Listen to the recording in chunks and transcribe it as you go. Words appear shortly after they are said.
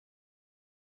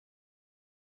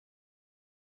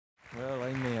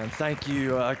Thank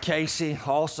you, Casey.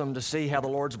 Awesome to see how the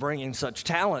Lord's bringing such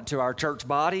talent to our church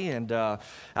body. And I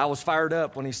was fired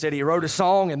up when he said he wrote a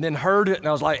song and then heard it, and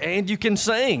I was like, and you can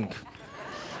sing.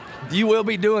 You will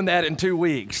be doing that in 2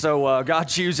 weeks. So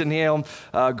God's using him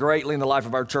greatly in the life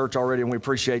of our church already, and we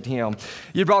appreciate him.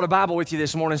 You brought a Bible with you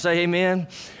this morning. Say amen.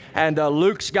 And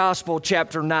Luke's Gospel,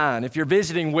 chapter 9. If you're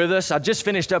visiting with us, I just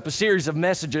finished up a series of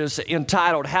messages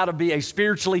entitled How to Be a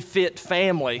Spiritually Fit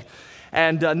Family.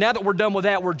 And now that we're done with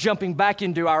that, we're jumping back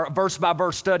into our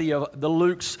verse-by-verse study of the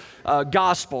Luke's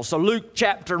Gospel. So Luke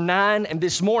chapter 9, and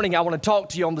this morning I want to talk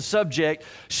to you on the subject,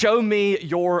 Show Me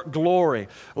Your Glory.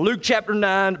 Luke chapter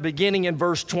 9, beginning in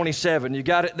verse 27. You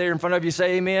got it there in front of you?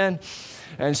 Say amen.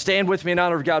 And stand with me in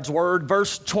honor of God's Word.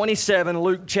 Verse 27,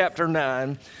 Luke chapter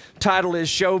 9. Title is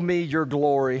Show Me Your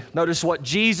Glory. Notice what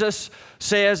Jesus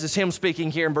says, is him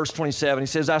speaking here in verse 27. He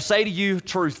says, I say to you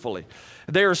truthfully,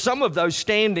 there are some of those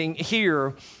standing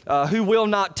here who will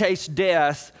not taste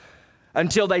death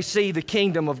until they see the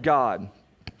kingdom of God.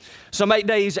 Some 8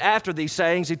 days after these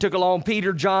sayings, he took along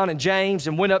Peter, John, and James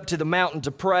and went up to the mountain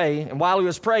to pray. And while he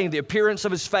was praying, the appearance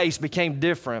of his face became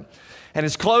different, and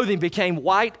his clothing became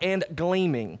white and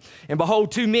gleaming. And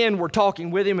behold, two men were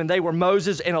talking with him, and they were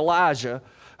Moses and Elijah,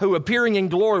 who appearing in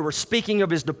glory were speaking of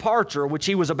his departure, which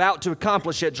he was about to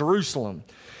accomplish at Jerusalem.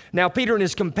 Now Peter and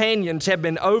his companions had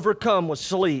been overcome with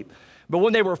sleep, but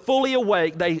when they were fully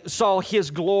awake, they saw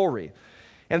his glory,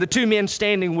 and the two men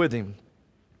standing with him.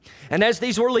 And as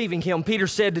these were leaving him, Peter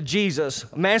said to Jesus,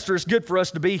 Master, it's good for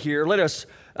us to be here. Let us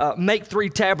make 3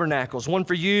 tabernacles, one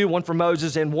for you, one for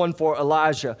Moses, and one for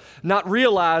Elijah, not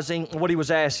realizing what he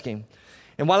was asking.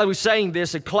 And while he was saying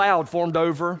this, a cloud formed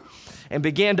over and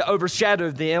began to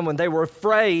overshadow them, and they were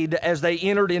afraid as they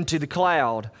entered into the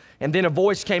cloud. And then a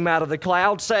voice came out of the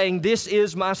cloud saying, This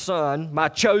is my son, my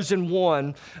chosen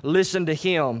one, listen to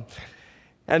him.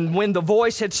 And when the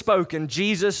voice had spoken,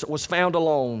 Jesus was found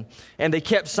alone, and they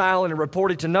kept silent and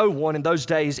reported to no one in those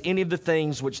days any of the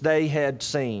things which they had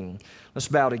seen. Let's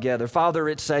bow together. Father,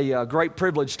 it's a great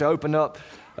privilege to open up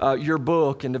your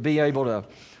book and to be able to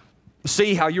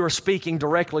see how you are speaking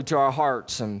directly to our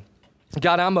hearts. And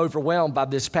God, I'm overwhelmed by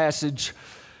this passage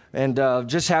and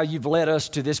just how you've led us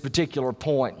to this particular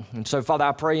point. And so, Father,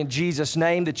 I pray in Jesus'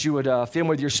 name that you would fill me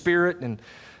with your Spirit and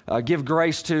give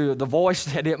grace to the voice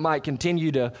that it might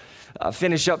continue to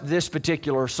finish up this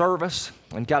particular service.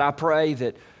 And God, I pray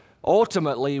that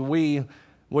ultimately we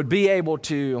would be able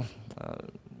to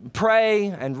pray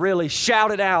and really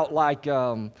shout it out like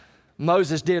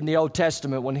Moses did in the Old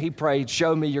Testament when he prayed,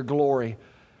 Show me your glory.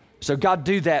 So God,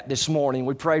 do that this morning.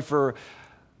 We pray for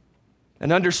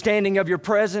an understanding of your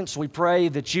presence. We pray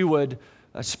that you would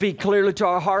speak clearly to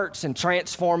our hearts and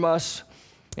transform us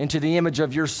into the image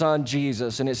of your Son,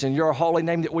 Jesus. And it's in your holy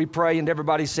name that we pray. And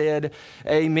everybody said,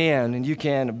 amen. And you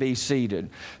can be seated.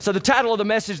 So the title of the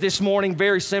message this morning,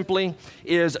 very simply,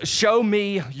 is Show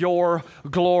Me Your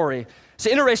Glory. It's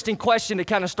an interesting question to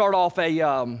kind of start off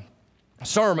a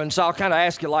sermon. So I'll kind of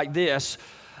ask it like this.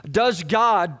 Does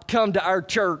God come to our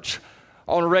church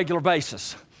on a regular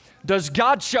basis? Does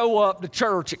God show up to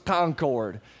church at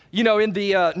Concord? You know, in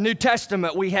the New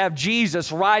Testament, we have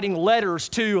Jesus writing letters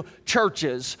to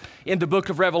churches in the book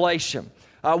of Revelation.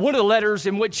 One of the letters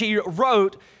in which he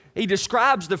wrote, he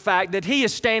describes the fact that he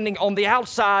is standing on the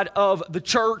outside of the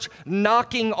church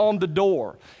knocking on the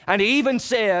door. And he even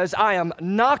says, I am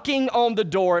knocking on the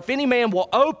door. If any man will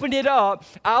open it up,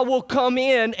 I will come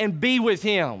in and be with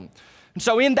him. And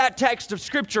so in that text of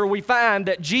Scripture, we find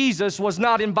that Jesus was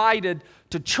not invited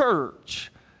to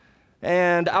church.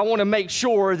 And I want to make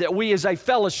sure that we as a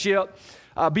fellowship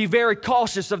be very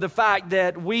cautious of the fact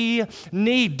that we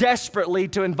need desperately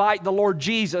to invite the Lord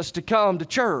Jesus to come to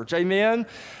church. Amen?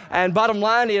 And bottom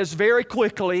line is, very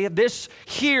quickly, this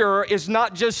here is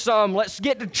not just some, let's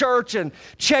get to church and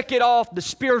check it off the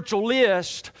spiritual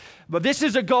list, but this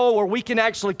is a goal where we can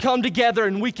actually come together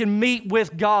and we can meet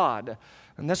with God.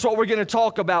 And that's what we're going to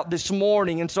talk about this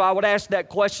morning. And so I would ask that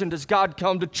question, does God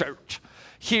come to church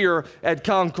here at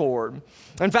Concord?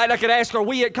 In fact, I could ask, are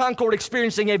we at Concord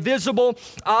experiencing a visible,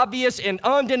 obvious, and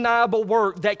undeniable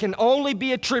work that can only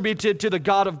be attributed to the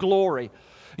God of glory?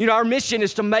 You know, our mission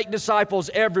is to make disciples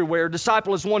everywhere.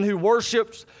 Disciple is one who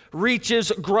worships,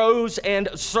 reaches, grows, and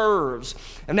serves.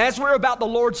 And as we're about the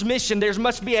Lord's mission, there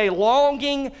must be a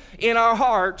longing in our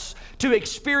hearts to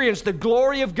experience the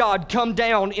glory of God come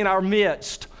down in our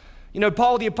midst. You know,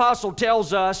 Paul the Apostle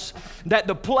tells us that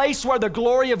the place where the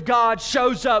glory of God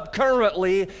shows up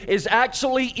currently is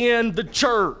actually in the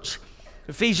church.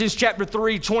 Ephesians chapter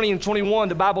 3, 20 and 21,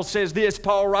 the Bible says this,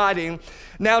 Paul writing,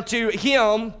 Now to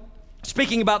him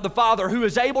speaking about the Father who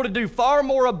is able to do far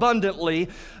more abundantly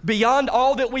beyond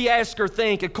all that we ask or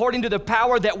think, according to the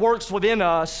power that works within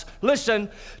us. Listen,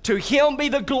 to Him be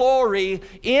the glory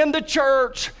in the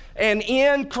church and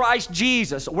in Christ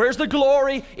Jesus. Where's the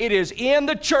glory? It is in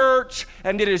the church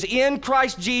and it is in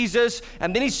Christ Jesus.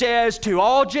 And then he says, to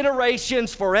all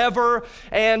generations forever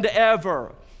and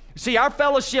ever. See, our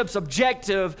fellowship's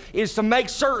objective is to make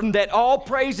certain that all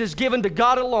praise is given to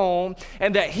God alone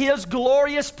and that His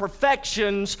glorious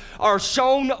perfections are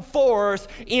shown forth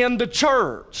in the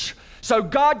church. So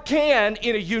God can,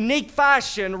 in a unique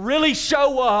fashion, really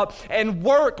show up and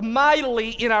work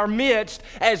mightily in our midst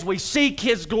as we seek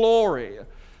His glory.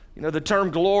 You know, the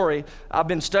term glory, I've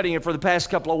been studying it for the past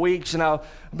couple of weeks, and I've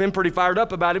been pretty fired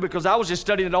up about it because I was just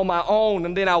studying it on my own,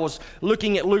 and then I was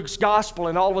looking at Luke's gospel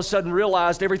and all of a sudden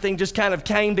realized everything just kind of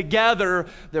came together,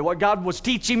 that what God was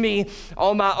teaching me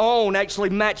on my own actually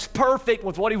matched perfect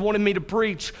with what He wanted me to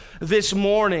preach this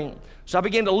morning. So I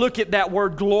began to look at that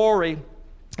word glory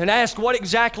and ask, what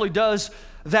exactly does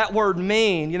that word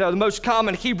mean? You know, the most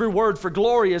common Hebrew word for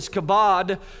glory is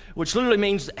kabod, which literally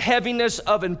means heaviness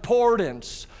of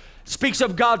importance. It speaks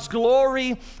of God's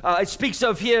glory. It speaks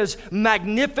of His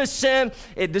magnificent.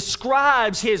 It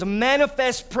describes His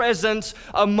manifest presence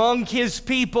among His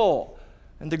people.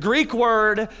 And the Greek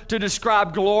word to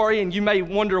describe glory, and you may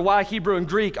wonder why Hebrew and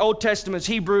Greek. Old Testament is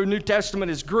Hebrew, New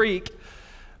Testament is Greek.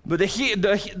 But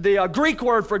the Greek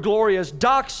word for glory is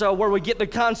doxa, where we get the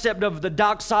concept of the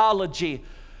doxology.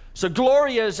 So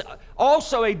glory is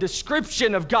also a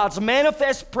description of God's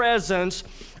manifest presence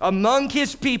among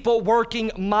His people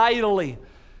working mightily.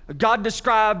 God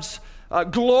describes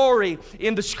glory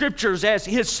in the Scriptures as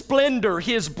His splendor,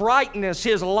 His brightness,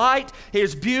 His light,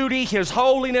 His beauty, His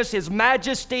holiness, His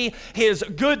majesty, His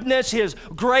goodness, His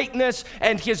greatness,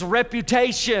 and His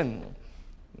reputation.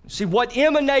 See, what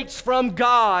emanates from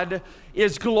God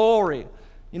is glory.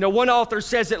 You know, one author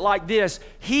says it like this: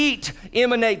 heat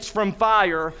emanates from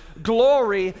fire,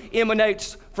 glory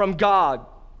emanates from God.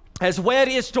 As wet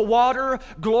is to water,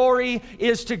 glory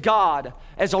is to God.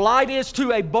 As a light is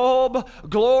to a bulb,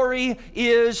 glory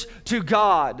is to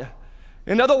God.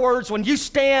 In other words, when you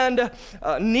stand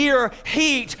near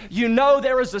heat, you know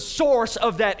there is a source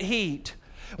of that heat.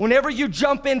 Whenever you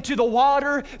jump into the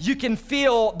water, you can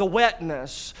feel the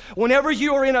wetness. Whenever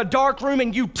you are in a dark room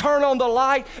and you turn on the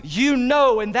light, you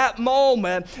know in that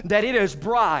moment that it is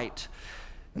bright.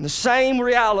 And the same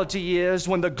reality is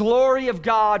when the glory of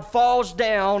God falls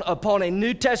down upon a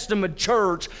New Testament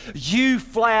church, you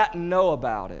flat know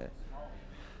about it.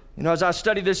 You know, as I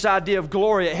studied this idea of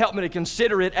glory, it helped me to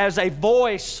consider it as a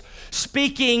voice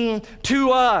speaking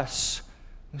to us.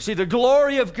 You see, the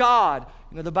glory of God,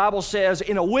 you know, the Bible says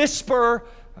in a whisper,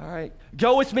 all right,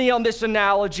 go with me on this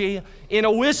analogy. In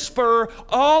a whisper,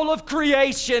 all of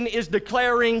creation is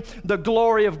declaring the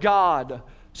glory of God.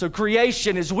 So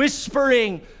creation is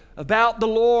whispering about the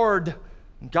Lord.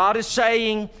 God is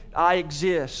saying, I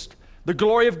exist. The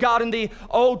glory of God in the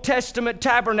Old Testament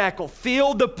tabernacle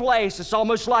filled the place. It's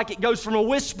almost like it goes from a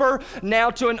whisper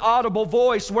now to an audible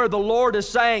voice where the Lord is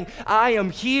saying, I am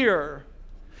here.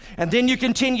 And then you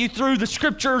continue through the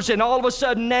Scriptures, and all of a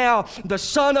sudden now the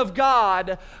Son of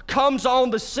God comes on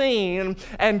the scene,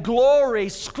 and glory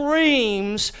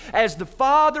screams as the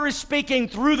Father is speaking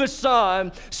through the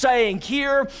Son, saying,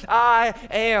 here I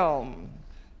am.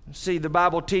 See, the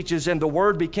Bible teaches, and the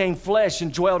Word became flesh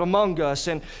and dwelt among us,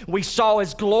 and we saw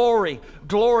His glory,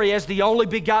 glory as the only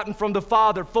begotten from the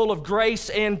Father, full of grace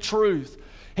and truth.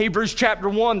 Hebrews chapter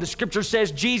 1, the Scripture says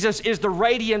Jesus is the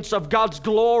radiance of God's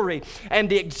glory and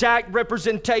the exact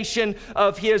representation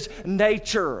of His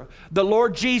nature. The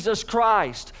Lord Jesus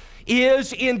Christ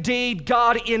is indeed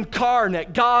God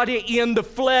incarnate, God in the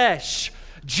flesh.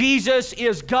 Jesus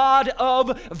is God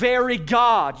of very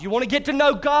God. You want to get to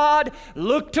know God?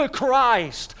 Look to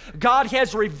Christ. God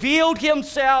has revealed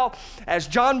Himself. As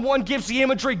John 1 gives the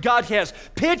imagery, God has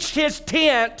pitched His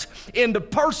tent in the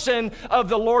person of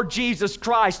the Lord Jesus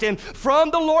Christ. And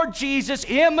from the Lord Jesus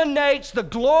emanates the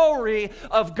glory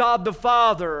of God the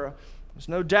Father. There's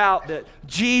no doubt that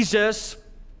Jesus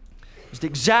is the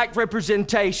exact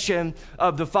representation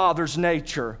of the Father's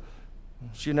nature.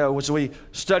 You know, as we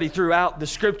study throughout the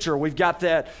Scripture, we've got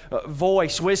that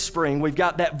voice whispering, we've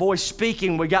got that voice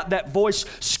speaking, we've got that voice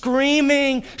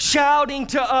screaming, shouting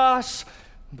to us.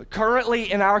 But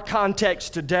currently in our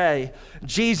context today,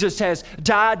 Jesus has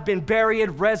died, been buried,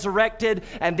 resurrected,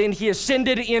 and then He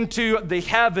ascended into the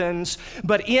heavens.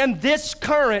 But in this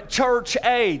current church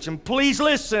age, and please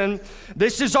listen,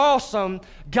 this is awesome,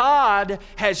 God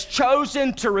has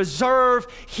chosen to reserve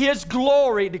His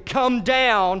glory to come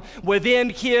down within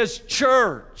His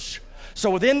church. So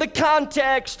within the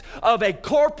context of a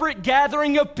corporate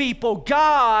gathering of people,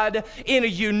 God, in a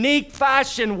unique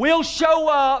fashion, will show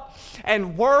up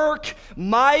and work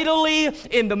mightily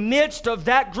in the midst of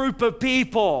that group of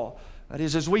people. That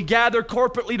is, as we gather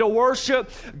corporately to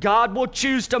worship, God will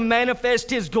choose to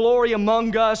manifest His glory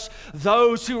among us,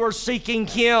 those who are seeking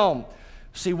Him.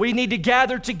 See, we need to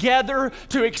gather together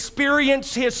to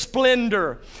experience His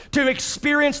splendor, to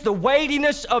experience the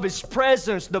weightiness of His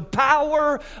presence, the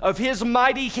power of His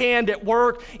mighty hand at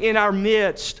work in our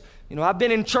midst. You know, I've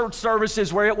been in church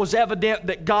services where it was evident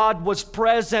that God was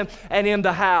present and in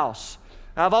the house.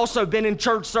 I've also been in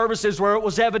church services where it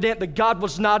was evident that God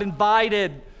was not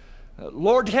invited.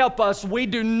 Lord help us, we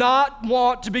do not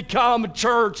want to become a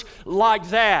church like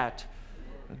that.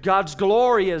 God's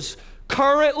glory is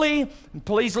currently,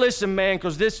 please listen, man,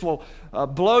 because this will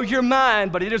blow your mind,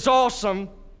 but it is awesome.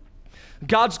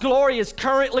 God's glory is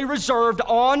currently reserved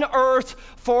on earth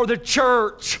for the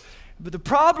church. But the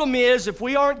problem is, if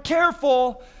we aren't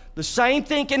careful, the same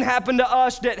thing can happen to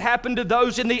us that happened to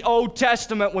those in the Old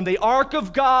Testament. When the ark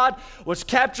of God was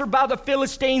captured by the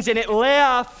Philistines and it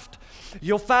left,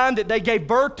 you'll find that they gave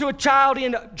birth to a child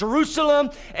in Jerusalem,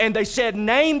 and they said,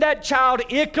 name that child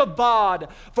Ichabod,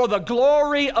 for the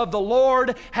glory of the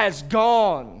Lord has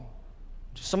gone.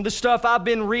 Some of the stuff I've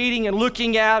been reading and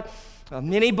looking at,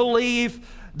 many believe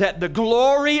that the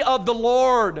glory of the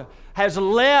Lord has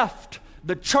left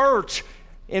the church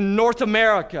in North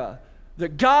America.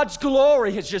 That God's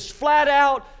glory has just flat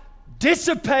out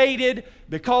dissipated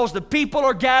because the people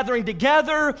are gathering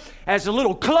together as a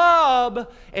little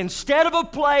club instead of a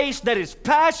place that is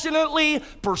passionately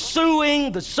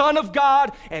pursuing the Son of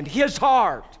God and His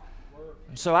heart.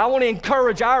 So I want to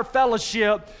encourage our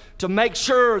fellowship to make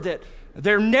sure that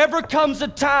there never comes a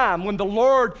time when the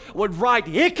Lord would write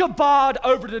Ichabod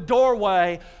over the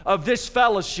doorway of this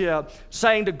fellowship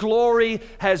saying the glory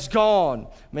has gone.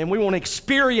 Man, we want to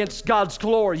experience God's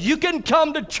glory. You can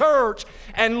come to church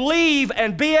and leave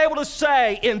and be able to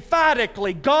say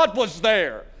emphatically, God was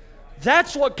there.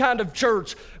 That's what kind of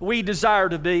church we desire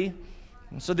to be.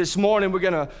 And so this morning we're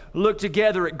going to look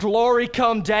together at glory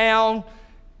come down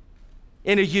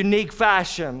in a unique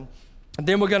fashion. And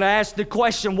then we're going to ask the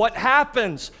question, what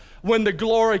happens when the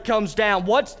glory comes down?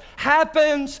 What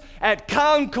happens at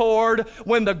Concord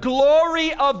when the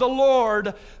glory of the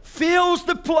Lord fills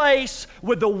the place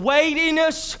with the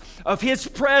weightiness of His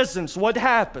presence? What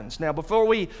happens? Now, before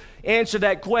we answer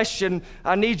that question,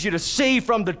 I need you to see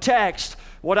from the text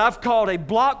what I've called a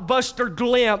blockbuster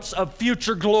glimpse of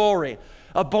future glory.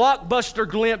 A blockbuster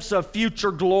glimpse of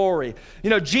future glory. You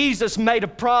know, Jesus made a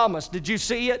promise. Did you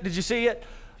see it? Did you see it?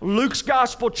 Luke's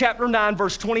Gospel, chapter 9,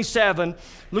 verse 27.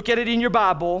 Look at it in your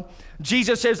Bible.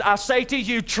 Jesus says, I say to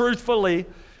you truthfully,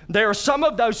 there are some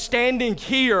of those standing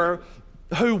here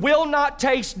who will not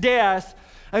taste death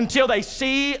until they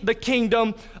see the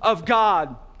kingdom of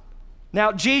God.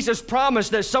 Now, Jesus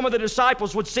promised that some of the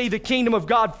disciples would see the kingdom of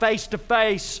God face to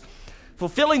face.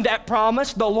 Fulfilling that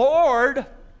promise, the Lord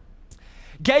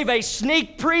gave a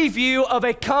sneak preview of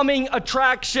a coming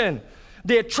attraction.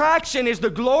 The attraction is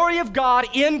the glory of God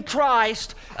in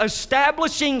Christ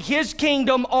establishing His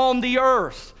kingdom on the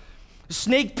earth. A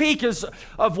sneak peek is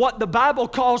of what the Bible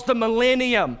calls the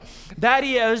millennium. That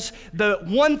is the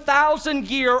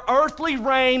 1,000-year earthly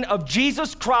reign of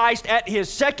Jesus Christ at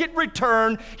His second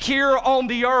return here on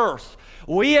the earth.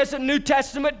 We as a New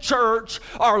Testament church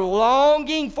are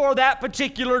longing for that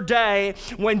particular day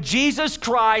when Jesus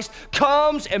Christ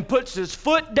comes and puts His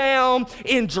foot down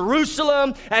in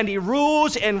Jerusalem and He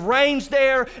rules and reigns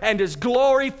there and His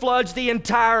glory floods the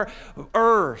entire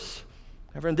earth.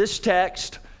 However, in this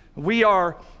text, we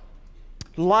are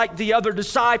like the other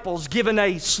disciples given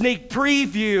a sneak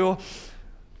preview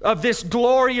of this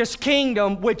glorious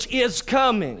kingdom which is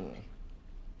coming.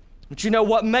 But you know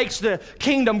what makes the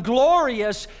kingdom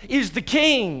glorious is the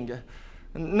king.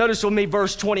 Notice with me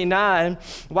verse 29.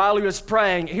 While he was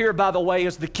praying, here by the way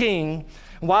is the king.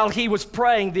 While he was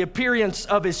praying, the appearance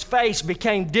of his face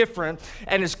became different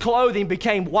and his clothing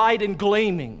became white and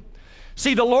gleaming.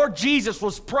 See, the Lord Jesus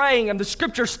was praying, and the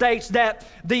scripture states that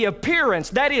the appearance,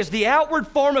 that is, the outward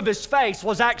form of his face,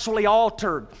 was actually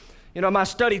altered. You know, my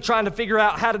study trying to figure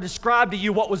out how to describe to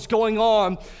you what was going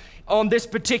on this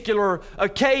particular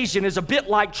occasion is a bit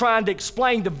like trying to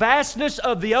explain the vastness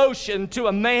of the ocean to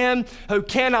a man who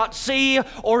cannot see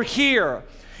or hear.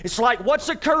 It's like what's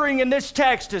occurring in this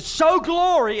text is so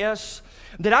glorious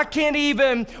that I can't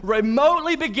even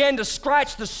remotely begin to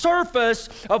scratch the surface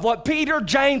of what Peter,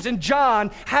 James, and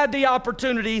John had the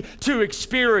opportunity to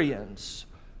experience.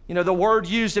 You know, the word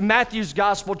used in Matthew's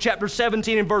Gospel, chapter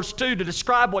 17 and verse 2, to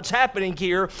describe what's happening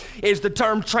here is the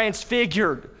term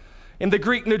transfigured. In the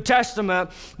Greek New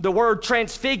Testament, the word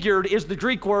transfigured is the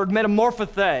Greek word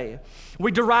metamorphothe.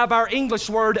 We derive our English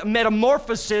word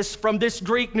metamorphosis from this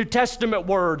Greek New Testament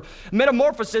word.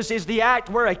 Metamorphosis is the act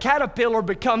where a caterpillar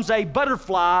becomes a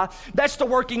butterfly. That's the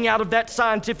working out of that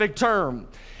scientific term.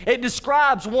 It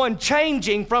describes one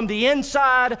changing from the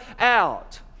inside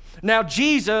out. Now,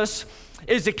 Jesus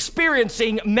is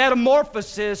experiencing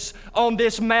metamorphosis on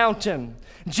this mountain.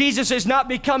 Jesus is not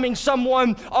becoming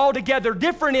someone altogether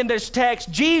different in this text.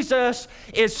 Jesus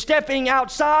is stepping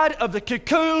outside of the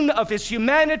cocoon of his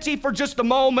humanity for just a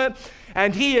moment,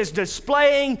 and he is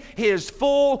displaying his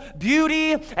full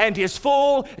beauty and his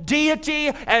full deity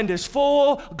and his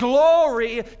full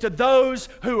glory to those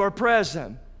who are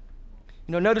present.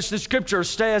 You know, notice the scripture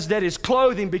says that his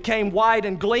clothing became white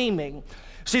and gleaming.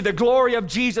 See, the glory of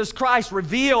Jesus Christ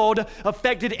revealed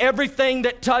affected everything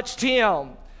that touched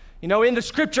him. You know, in the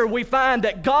scripture we find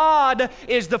that God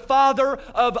is the Father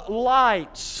of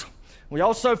lights. We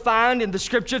also find in the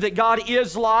scripture that God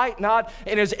is light, not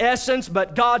in his essence,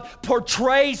 but God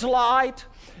portrays light.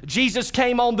 Jesus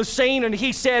came on the scene and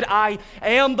he said, "I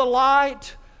am the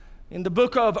light." In the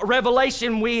book of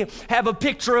Revelation, we have a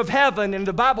picture of heaven, and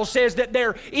the Bible says that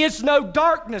there is no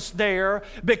darkness there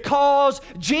because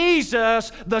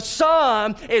Jesus, the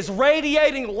Son, is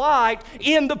radiating light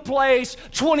in the place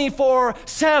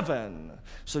 24/7.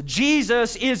 So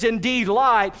Jesus is indeed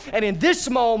light, and in this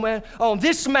moment, on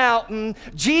this mountain,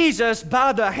 Jesus,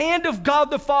 by the hand of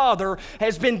God the Father,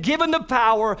 has been given the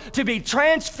power to be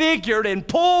transfigured and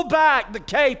pull back the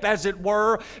cape, as it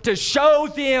were, to show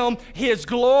them his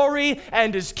glory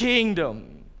and his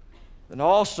kingdom. An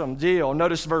awesome deal.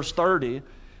 Notice verse 30.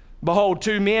 Behold,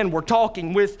 two men were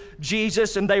talking with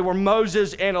Jesus, and they were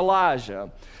Moses and Elijah,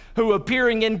 who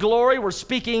appearing in glory were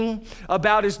speaking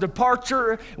about his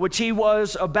departure, which he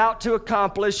was about to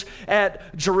accomplish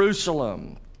at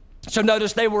Jerusalem. So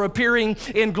notice they were appearing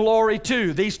in glory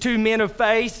too. These two men of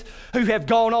faith who have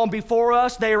gone on before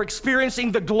us, they are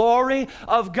experiencing the glory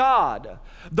of God,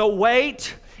 the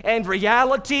weight and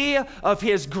reality of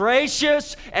his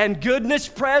gracious and goodness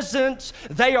presence.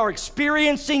 They are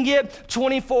experiencing it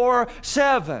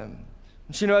 24/7.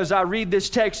 You know, as I read this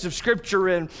text of Scripture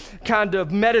and kind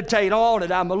of meditate on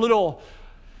it, I'm a little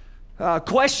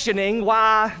questioning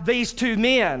why these two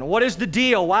men. What is the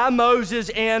deal? Why Moses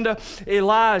and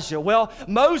Elijah? Well,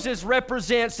 Moses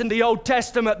represents in the Old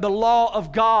Testament the law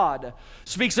of God.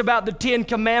 Speaks about the 10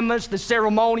 Commandments, the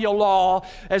ceremonial law,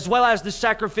 as well as the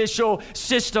sacrificial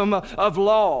system of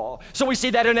law. So we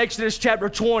see that in Exodus chapter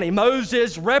 20.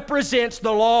 Moses represents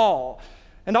the law.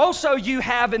 And also you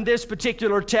have in this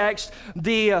particular text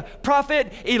the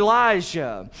prophet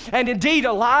Elijah. And indeed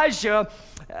Elijah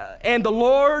and the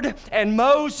Lord and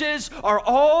Moses are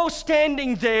all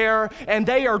standing there, and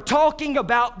they are talking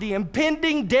about the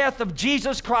impending death of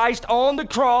Jesus Christ on the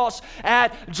cross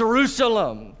at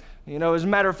Jerusalem. You know, as a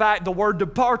matter of fact, the word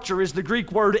departure is the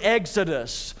Greek word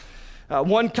exodus.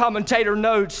 One commentator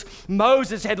notes,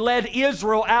 Moses had led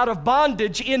Israel out of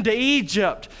bondage into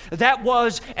Egypt. That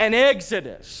was an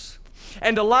exodus.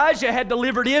 And Elijah had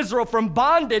delivered Israel from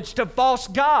bondage to false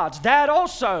gods. That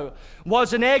also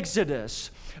was an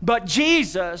exodus. But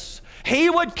Jesus, he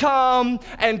would come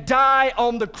and die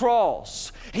on the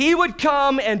cross. He would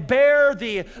come and bear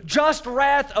the just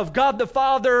wrath of God the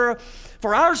Father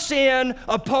for our sin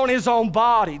upon his own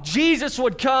body. Jesus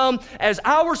would come as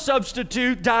our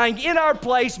substitute, dying in our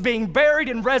place, being buried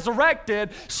and resurrected,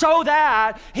 so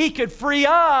that he could free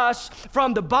us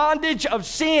from the bondage of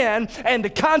sin and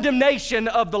the condemnation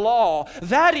of the law.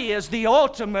 That is the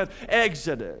ultimate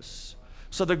exodus.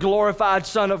 So the glorified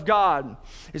Son of God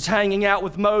is hanging out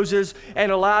with Moses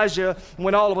and Elijah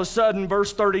when all of a sudden,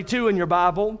 verse 32 in your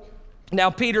Bible, now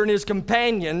Peter and his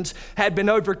companions had been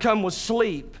overcome with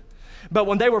sleep. But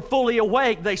when they were fully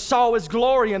awake, they saw his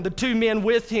glory and the two men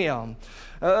with him.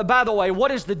 By the way,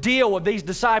 what is the deal with these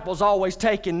disciples always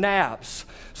taking naps?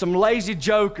 Some lazy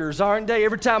jokers, aren't they?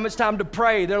 Every time it's time to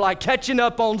pray, they're like catching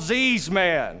up on Z's,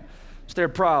 man. It's their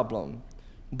problem.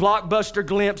 Blockbuster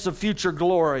glimpse of future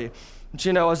glory. But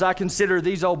you know, as I consider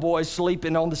these old boys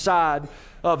sleeping on the side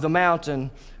of the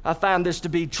mountain, I find this to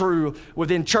be true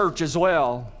within church as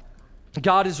well.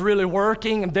 God is really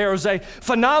working, and there is a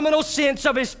phenomenal sense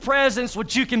of his presence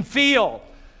which you can feel.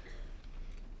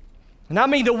 And I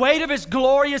mean, the weight of his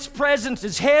glorious presence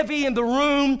is heavy in the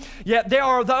room, yet there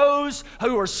are those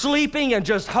who are sleeping and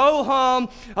just ho-hum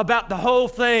about the whole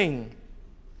thing.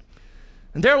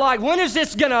 And they're like, when is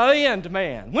this going to end,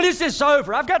 man? When is this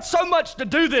over? I've got so much to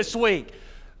do this week.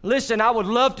 Listen, I would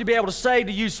love to be able to say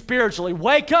to you spiritually,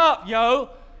 wake up, yo.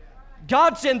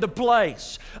 God's in the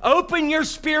place. Open your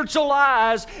spiritual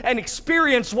eyes and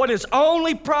experience what is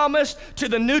only promised to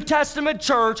the New Testament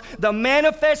church, the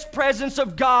manifest presence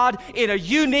of God in a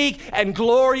unique and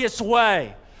glorious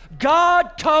way.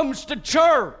 God comes to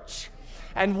church,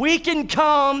 and we can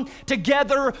come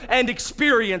together and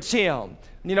experience Him.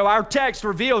 You know, our text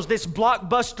reveals this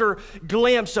blockbuster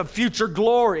glimpse of future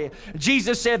glory.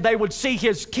 Jesus said they would see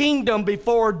His kingdom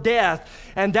before death,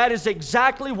 and that is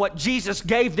exactly what Jesus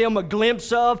gave them a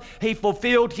glimpse of. He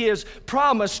fulfilled His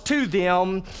promise to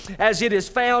them as it is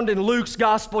found in Luke's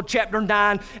Gospel, chapter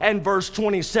 9 and verse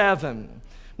 27.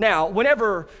 Now,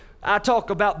 whenever I talk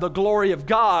about the glory of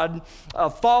God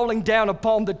falling down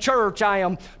upon the church, I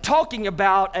am talking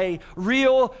about a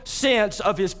real sense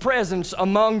of His presence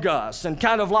among us. And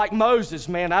kind of like Moses,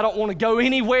 man, I don't want to go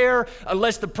anywhere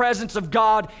unless the presence of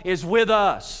God is with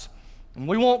us. And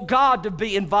we want God to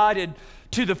be invited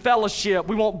to the fellowship.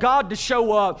 We want God to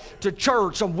show up to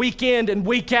church on week in and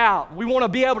week out. We want to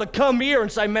be able to come here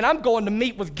and say, man, I'm going to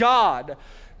meet with God.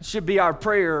 It should be our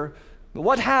prayer. But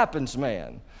what happens,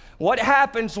 man? What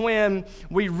happens when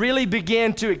we really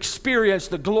begin to experience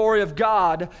the glory of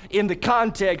God in the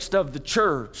context of the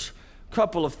church? A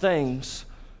couple of things.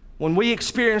 When we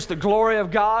experience the glory of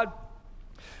God,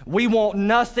 we want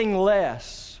nothing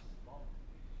less.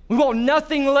 We want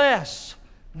nothing less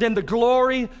than the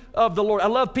glory of the Lord. I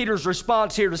love Peter's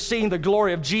response here to seeing the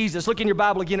glory of Jesus. Look in your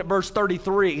Bible again at verse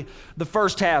 33, the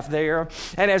first half there.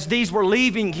 And as these were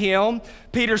leaving him,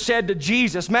 Peter said to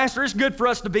Jesus, Master, it's good for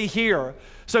us to be here.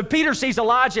 So Peter sees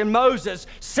Elijah and Moses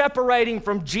separating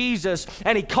from Jesus,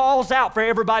 and he calls out for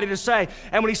everybody to say.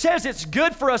 And when he says it's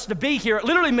good for us to be here, it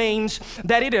literally means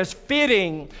that it is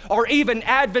fitting or even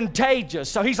advantageous.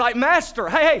 So he's like, Master,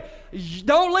 hey,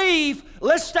 don't leave.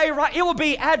 Let's stay right. It will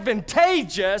be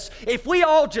advantageous if we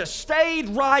all just stayed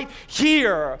right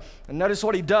here. And notice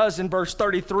what he does in verse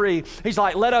 33. He's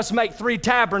like, let us make 3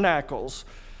 tabernacles.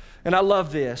 And I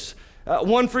love this.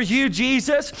 One for you,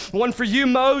 Jesus, one for you,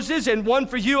 Moses, and one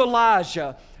for you,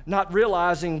 Elijah, not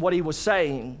realizing what he was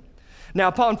saying. Now,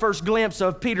 upon first glimpse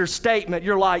of Peter's statement,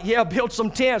 you're like, yeah, build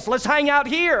some tents. Let's hang out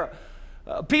here.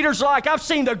 Peter's like, I've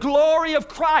seen the glory of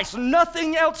Christ.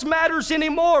 Nothing else matters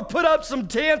anymore. Put up some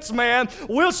tents, man.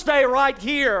 We'll stay right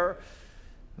here.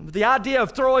 The idea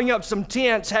of throwing up some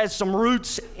tents has some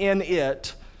roots in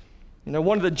it. You know,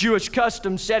 one of the Jewish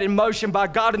customs set in motion by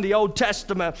God in the Old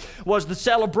Testament was the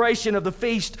celebration of the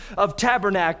Feast of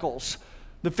Tabernacles.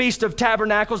 The Feast of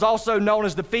Tabernacles, also known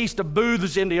as the Feast of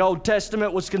Booths in the Old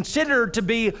Testament, was considered to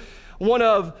be one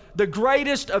of the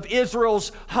greatest of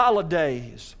Israel's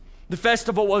holidays. The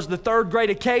festival was the third great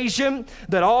occasion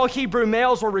that all Hebrew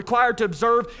males were required to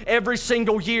observe every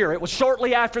single year. It was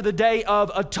shortly after the Day of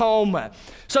Atonement.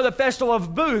 So the Festival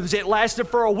of Booths, it lasted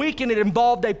for a week, and it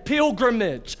involved a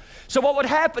pilgrimage. So what would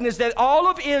happen is that all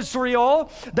of Israel,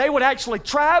 they would actually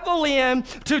travel in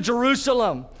to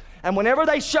Jerusalem. And whenever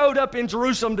they showed up in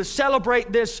Jerusalem to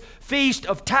celebrate this Feast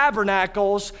of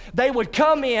Tabernacles, they would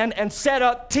come in and set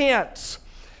up tents.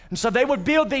 And so they would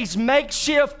build these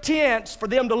makeshift tents for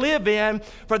them to live in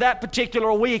for that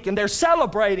particular week. And they're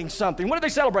celebrating something. What are they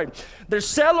celebrating? They're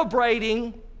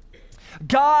celebrating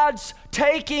God's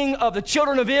taking of the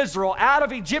children of Israel out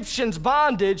of Egyptians'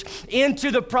 bondage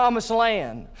into the promised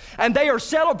land. And they are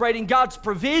celebrating God's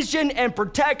provision and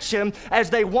protection as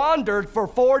they wandered for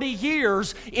 40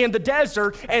 years in the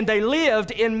desert, and they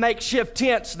lived in makeshift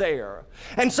tents there.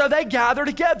 And so they gather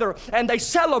together and they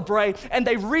celebrate and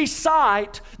they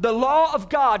recite the law of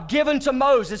God given to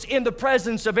Moses in the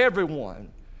presence of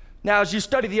everyone. Now, as you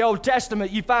study the Old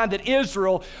Testament, you find that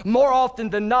Israel, more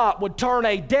often than not, would turn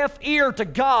a deaf ear to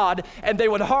God, and they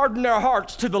would harden their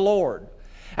hearts to the Lord.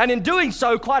 And in doing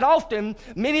so, quite often,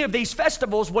 many of these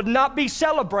festivals would not be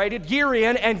celebrated year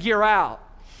in and year out.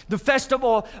 The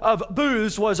Festival of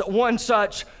Booths was one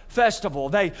such festival.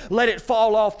 They let it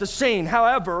fall off the scene.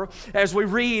 However, as we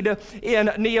read in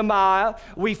Nehemiah,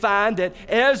 we find that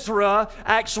Ezra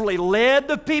actually led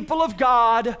the people of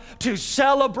God to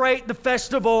celebrate the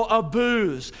Festival of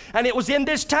Booths. And it was in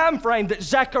this time frame that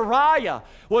Zechariah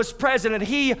was present, and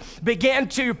he began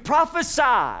to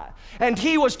prophesy. And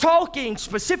he was talking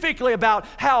specifically about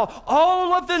how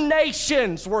all of the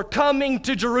nations were coming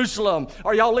to Jerusalem.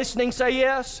 Are y'all listening? Say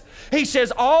yes. He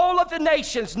says all of the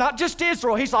nations, not just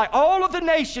Israel. He's like, all of the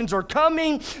nations are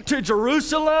coming to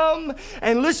Jerusalem.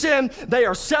 And listen, they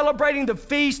are celebrating the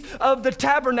Feast of the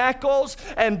Tabernacles.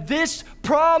 And this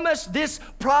promise, this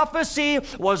prophecy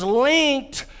was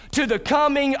linked to the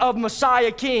coming of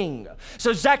Messiah King.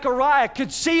 So Zechariah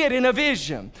could see it in a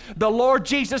vision. The Lord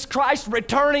Jesus Christ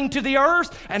returning to the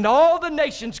earth and all the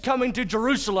nations coming to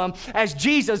Jerusalem as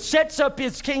Jesus sets up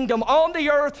his kingdom on the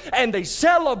earth and they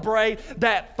celebrate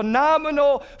that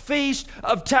phenomenal Feast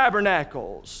of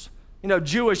Tabernacles. You know,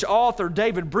 Jewish author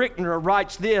David Brickner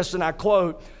writes this, and I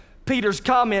quote, "Peter's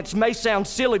comments may sound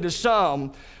silly to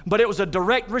some, but it was a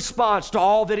direct response to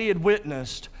all that he had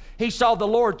witnessed. He saw the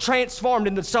Lord transformed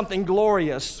into something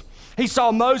glorious. He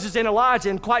saw Moses and Elijah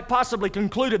and quite possibly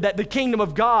concluded that the kingdom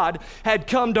of God had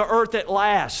come to earth at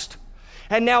last.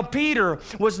 And now Peter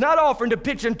was not offering to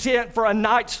pitch a tent for a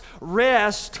night's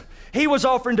rest. He was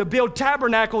offering to build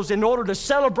tabernacles in order to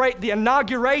celebrate the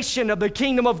inauguration of the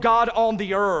kingdom of God on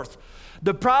the earth.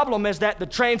 The problem is that the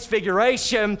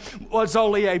transfiguration was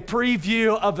only a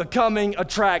preview of the coming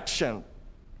attraction."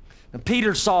 And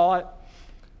Peter saw it.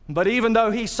 But even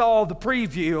though he saw the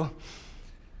preview,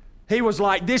 he was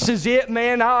like, "This is it,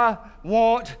 man. I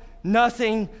want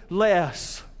nothing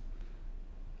less."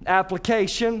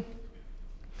 Application.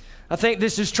 I think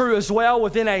this is true as well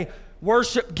within a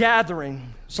worship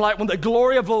gathering. It's like when the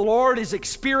glory of the Lord is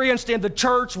experienced in the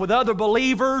church with other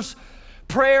believers,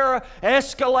 prayer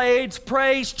escalades,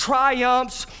 praise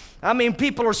triumphs. I mean,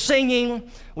 people are singing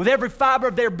with every fiber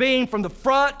of their being from the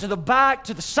front to the back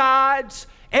to the sides.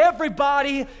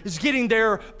 Everybody is getting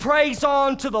their praise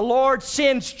on to the Lord.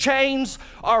 Sin's chains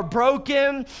are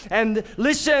broken. And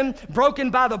listen,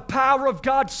 broken by the power of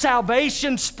God,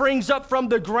 salvation springs up from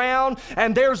the ground.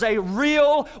 And there's a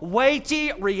real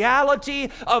weighty reality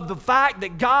of the fact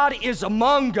that God is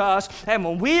among us. And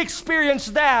when we experience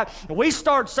that, we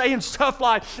start saying stuff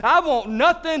like, "I want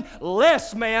nothing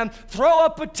less, man. Throw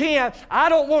up a tent. I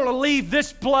don't want to leave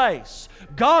this place.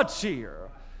 God's here."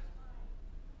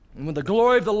 And when the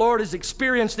glory of the Lord is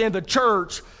experienced in the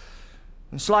church,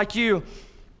 it's like you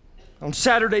on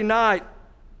Saturday night,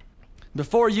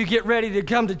 before you get ready to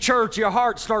come to church, your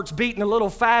heart starts beating a little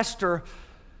faster,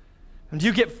 and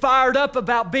you get fired up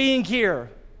about being here.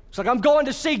 It's like, I'm going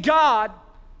to see God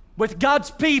with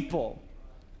God's people,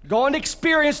 going to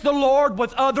experience the Lord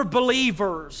with other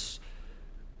believers.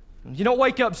 And you don't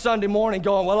wake up Sunday morning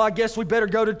going, "Well, I guess we better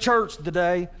go to church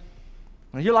today."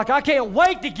 And you're like, "I can't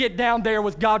wait to get down there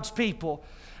with God's people.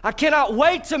 I cannot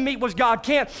wait to meet with God.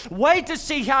 Can't wait to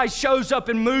see how He shows up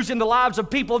and moves in the lives of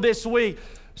people this week."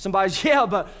 Somebody's, "Yeah,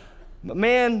 but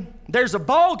man, there's a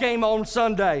ball game on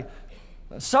Sunday."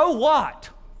 So what?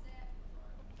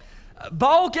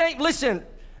 Ball game, listen,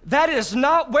 that is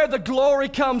not where the glory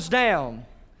comes down.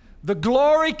 The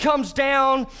glory comes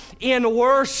down in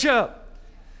worship.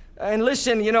 And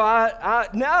listen, you know, I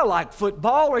now like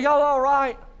football. Are y'all all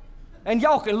right? And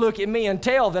y'all can look at me and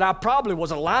tell that I probably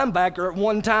was a linebacker at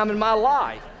one time in my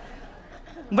life.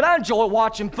 But I enjoy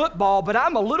watching football, but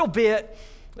I'm a little bit,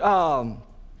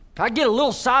 I get a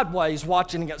little sideways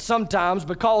watching it sometimes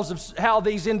because of how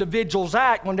these individuals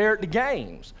act when they're at the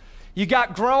games. You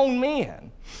got grown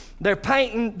men. They're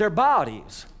painting their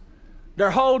bodies.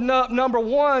 They're holding up number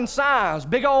 1 signs,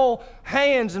 big old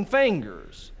hands and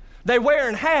fingers. They're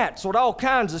wearing hats with all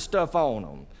kinds of stuff on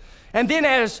them. And then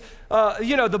as,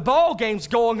 the ball game's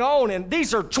going on, and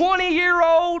these are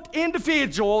 20-year-old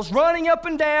individuals running up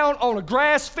and down on a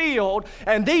grass field,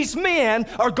 and these men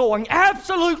are going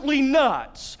absolutely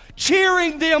nuts,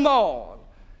 cheering them on.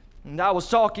 And I was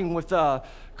talking with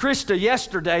Krista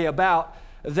yesterday about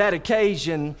that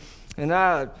occasion, and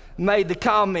I made the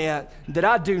comment that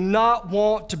I do not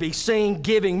want to be seen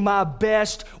giving my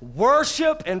best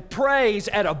worship and praise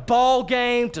at a ball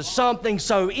game to something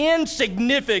so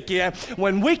insignificant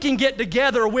when we can get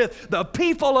together with the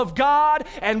people of God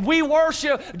and we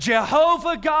worship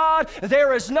Jehovah God.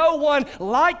 There is no one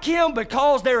like Him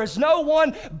because there is no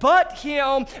one but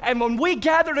Him. And when we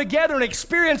gather together and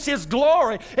experience His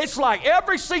glory, it's like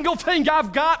every single thing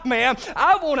I've got, man,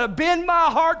 I want to bend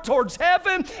my heart towards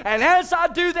heaven. And as I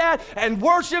do that and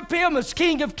worship Him as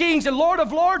King of Kings and Lord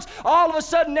of Lords, all of a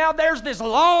sudden now there's this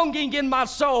longing in my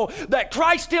soul that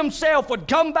Christ Himself would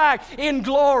come back in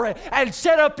glory and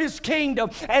set up His kingdom.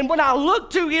 And when I look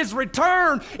to His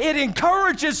return, it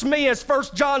encourages me, as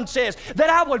 1 John says, that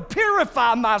I would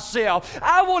purify myself.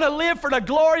 I want to live for the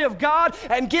glory of God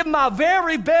and give my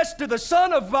very best to the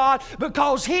Son of God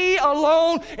because He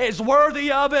alone is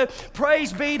worthy of it.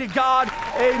 Praise be to God.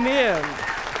 Amen.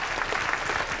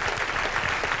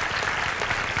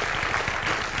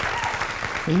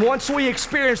 And once we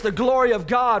experience the glory of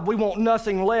God, we want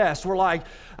nothing less. We're like,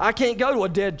 I can't go to a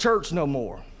dead church no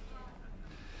more.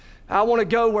 I want to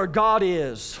go where God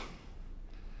is.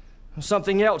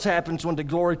 Something else happens when the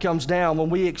glory comes down. When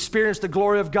we experience the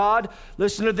glory of God,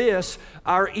 listen to this,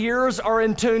 our ears are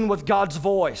in tune with God's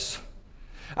voice.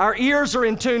 Our ears are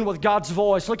in tune with God's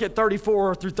voice. Look at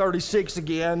 34 through 36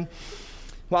 again.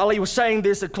 While he was saying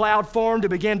this, a cloud formed and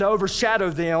began to overshadow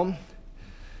them.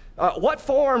 What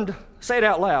formed? Say it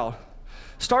out loud.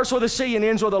 Starts with a C and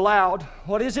ends with a loud.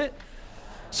 What is it?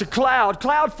 It's a cloud.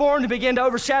 Cloud formed and began to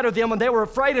overshadow them, and they were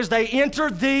afraid as they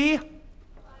entered the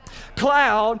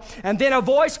cloud. And then a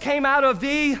voice came out of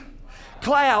the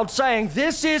cloud saying,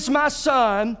 "This is my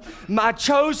son, my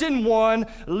chosen one.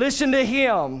 Listen to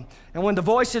him." And when the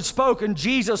voice had spoken,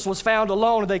 Jesus was found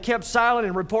alone, and they kept silent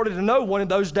and reported to no one in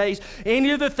those days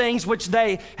any of the things which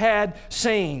they had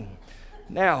seen.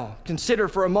 Now, consider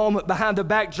for a moment, behind the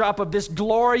backdrop of this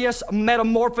glorious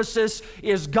metamorphosis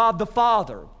is God the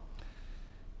Father.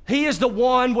 He is the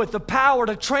one with the power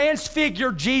to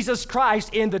transfigure Jesus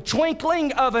Christ in the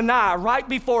twinkling of an eye, right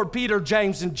before Peter,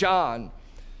 James, and John.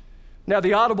 Now,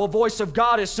 the audible voice of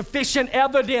God is sufficient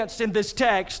evidence in this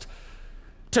text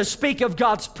to speak of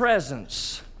God's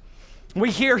presence.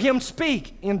 We hear him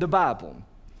speak in the Bible.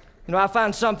 You know, I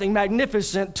find something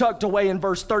magnificent tucked away in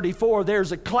verse 34.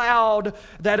 There's a cloud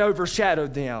that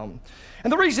overshadowed them.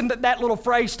 And the reason that that little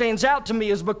phrase stands out to me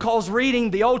is because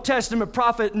reading the Old Testament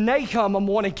prophet Nahum on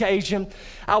one occasion,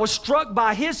 I was struck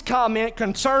by his comment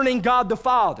concerning God the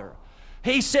Father.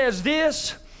 He says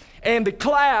this, "And the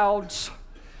clouds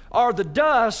are the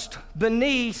dust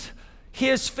beneath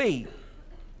his feet."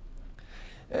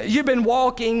 You've been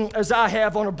walking, as I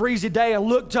have, on a breezy day and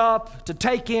looked up to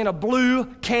take in a blue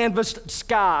canvassed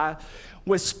sky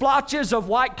with splotches of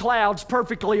white clouds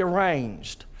perfectly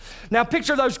arranged. Now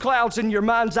picture those clouds in your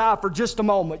mind's eye for just a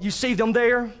moment. You see them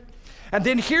there? And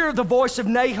then hear the voice of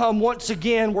Nahum once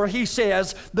again where he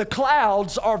says, "The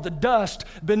clouds are the dust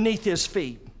beneath his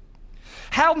feet."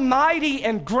 How mighty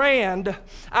and grand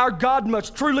our God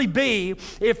must truly be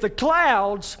if the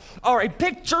clouds are a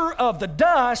picture of the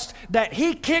dust that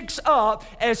he kicks up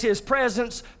as his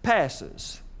presence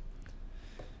passes.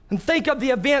 And think of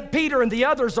the event Peter and the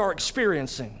others are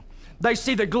experiencing. They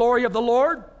see the glory of the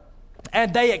Lord,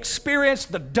 and they experience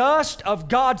the dust of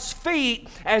God's feet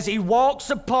as he walks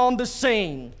upon the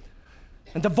scene.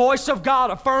 And the voice of God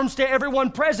affirms to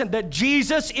everyone present that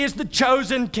Jesus is the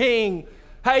chosen king.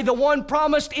 Hey, the one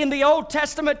promised in the Old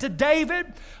Testament to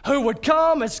David, who would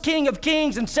come as King of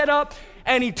Kings and set up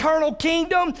an eternal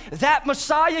kingdom, that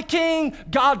Messiah king,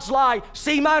 God's like,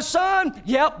 "See my son?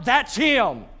 Yep, that's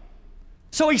him."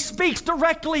 So he speaks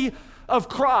directly of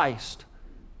Christ.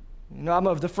 You know, I'm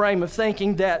of the frame of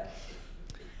thinking that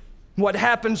what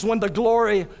happens when the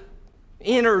glory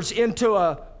enters into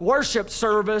a worship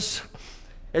service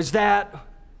is that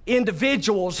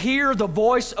individuals hear the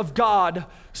voice of God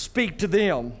speak to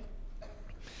them.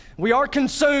 We aren't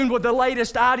consumed with the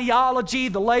latest ideology,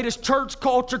 the latest church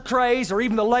culture craze, or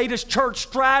even the latest church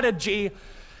strategy,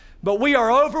 but we are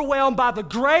overwhelmed by the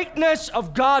greatness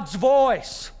of God's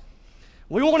voice.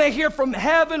 We want to hear from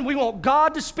heaven. We want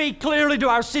God to speak clearly to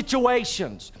our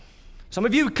situations. Some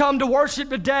of you come to worship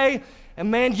today,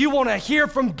 and man, you want to hear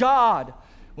from God.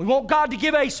 We want God to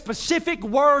give a specific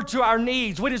word to our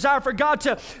needs. We desire for God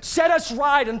to set us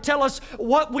right and tell us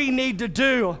what we need to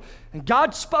do. And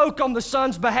God spoke on the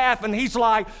Son's behalf, and he's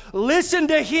like, "Listen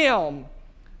to him."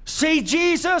 See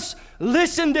Jesus?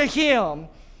 Listen to him.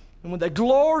 And when the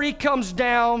glory comes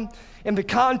down in the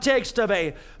context of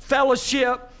a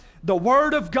fellowship, the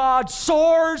word of God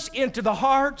soars into the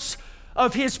hearts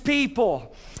of his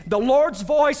people. The Lord's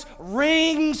voice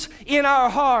rings in our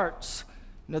hearts.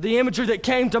 Now, the imagery that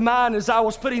came to mind as I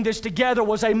was putting this together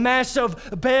was a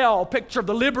massive bell, picture of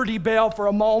the Liberty Bell for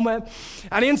a moment.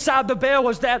 And inside the bell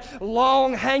was that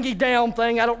long hanging down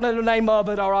thing. I don't know the name of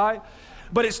it, all right?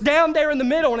 But it's down there in the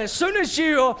middle, and as soon as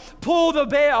you pull the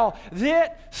bell,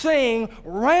 that thing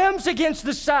rams against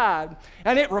the side,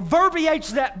 and it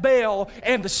reverberates that bell,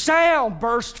 and the sound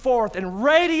bursts forth and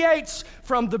radiates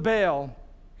from the bell.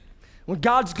 When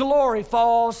God's glory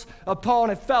falls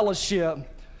upon a fellowship,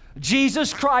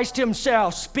 Jesus Christ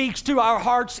himself speaks to our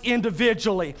hearts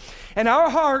individually. And our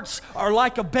hearts are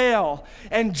like a bell.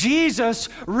 And Jesus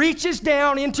reaches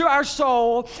down into our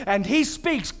soul, and he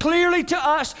speaks clearly to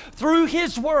us through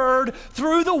his word,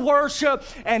 through the worship.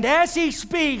 And as he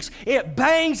speaks, it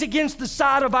bangs against the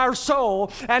side of our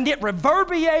soul, and it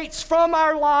reverberates from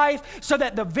our life so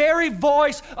that the very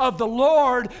voice of the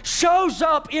Lord shows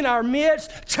up in our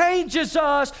midst, changes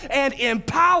us, and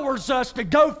empowers us to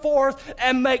go forth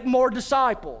and make more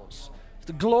disciples. It's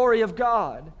the glory of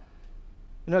God.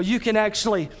 You know, you can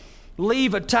actually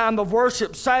leave a time of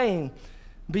worship saying,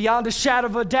 beyond a shadow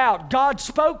of a doubt, God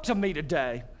spoke to me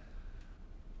today.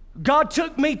 God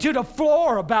took me to the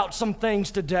floor about some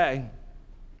things today.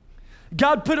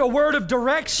 God put a word of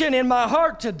direction in my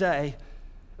heart today.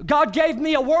 God gave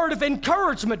me a word of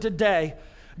encouragement today.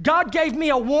 God gave me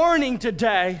a warning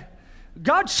today.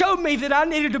 God showed me that I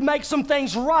needed to make some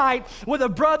things right with a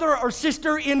brother or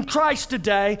sister in Christ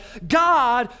today.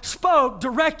 God spoke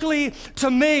directly to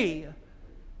me.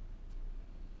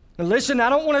 And listen, I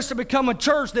don't want us to become a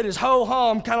church that is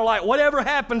ho-hum, kind of like, whatever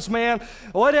happens, man,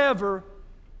 whatever.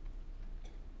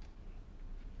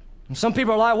 And some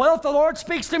people are like, well, if the Lord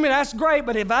speaks to me, that's great,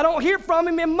 but if I don't hear from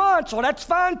Him in months, well, that's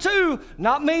fine too.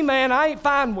 Not me, man. I ain't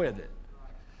fine with it.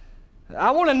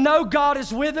 I want to know God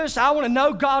is with us. I want to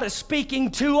know God is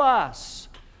speaking to us.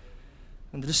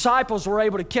 And the disciples were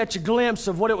able to catch a glimpse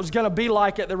of what it was going to be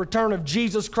like at the return of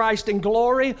Jesus Christ in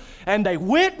glory, and they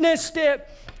witnessed it.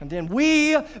 And then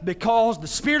we, because the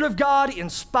Spirit of God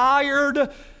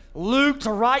inspired Luke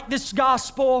to write this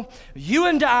gospel, you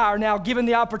and I are now given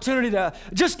the opportunity to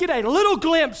just get a little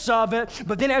glimpse of it.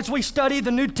 But then as we study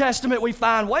the New Testament, we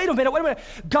find, wait a minute,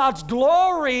 God's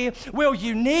glory will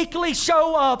uniquely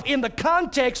show up in the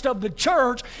context of the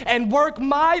church and work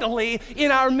mightily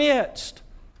in our midst.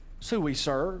 It's who we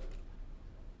serve.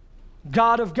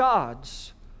 God of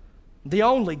gods, the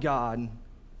only God.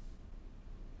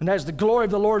 And as the glory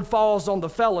of the Lord falls on the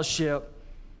fellowship,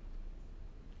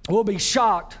 we'll be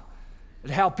shocked at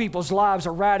how people's lives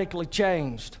are radically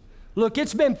changed. Look,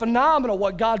 it's been phenomenal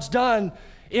what God's done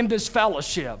in this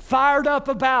fellowship. Fired up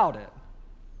about it.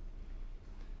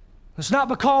 It's not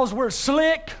because we're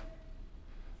slick.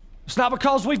 It's not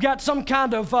because we've got some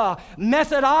kind of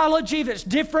methodology that's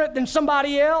different than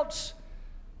somebody else.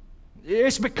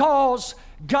 It's because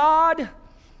God,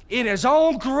 in His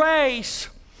own grace,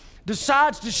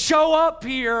 decides to show up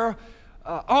here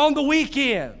on the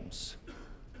weekends.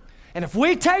 And if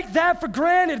we take that for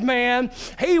granted, man,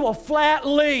 He will flat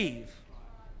leave.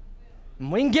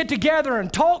 And we can get together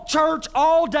and talk church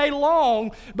all day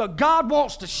long, but God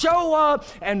wants to show up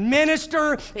and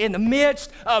minister in the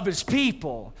midst of His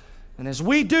people. And as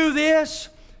we do this,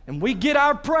 and we get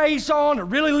our praise on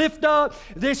and really lift up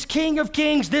this King of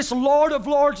Kings, this Lord of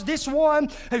Lords, this one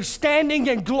who's standing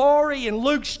in glory in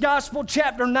Luke's Gospel,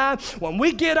 chapter 9, when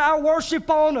we get our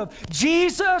worship on of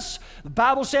Jesus, the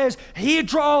Bible says He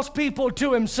draws people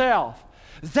to Himself.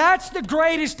 That's the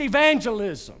greatest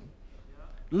evangelism.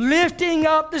 Lifting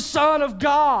up the Son of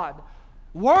God,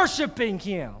 worshiping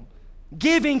Him,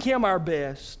 giving Him our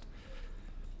best.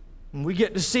 And we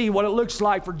get to see what it looks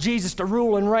like for Jesus to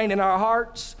rule and reign in our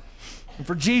hearts. And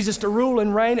for Jesus to rule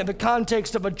and reign in the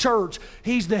context of a church.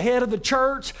 He's the head of the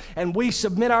church, and we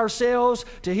submit ourselves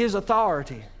to His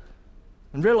authority.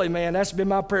 And really, man, that's been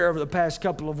my prayer over the past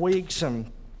couple of weeks. And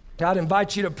I'd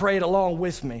invite you to pray it along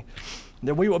with me.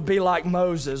 That we will be like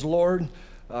Moses. Lord,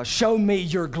 show me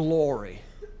your glory.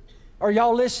 Are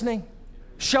y'all listening?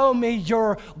 Show me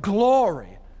your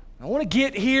glory. I want to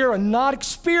get here and not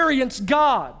experience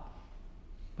God.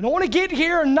 I don't want to get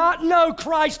here and not know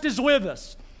Christ is with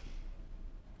us.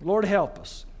 Lord, help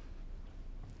us.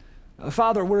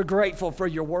 Father, we're grateful for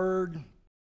your word.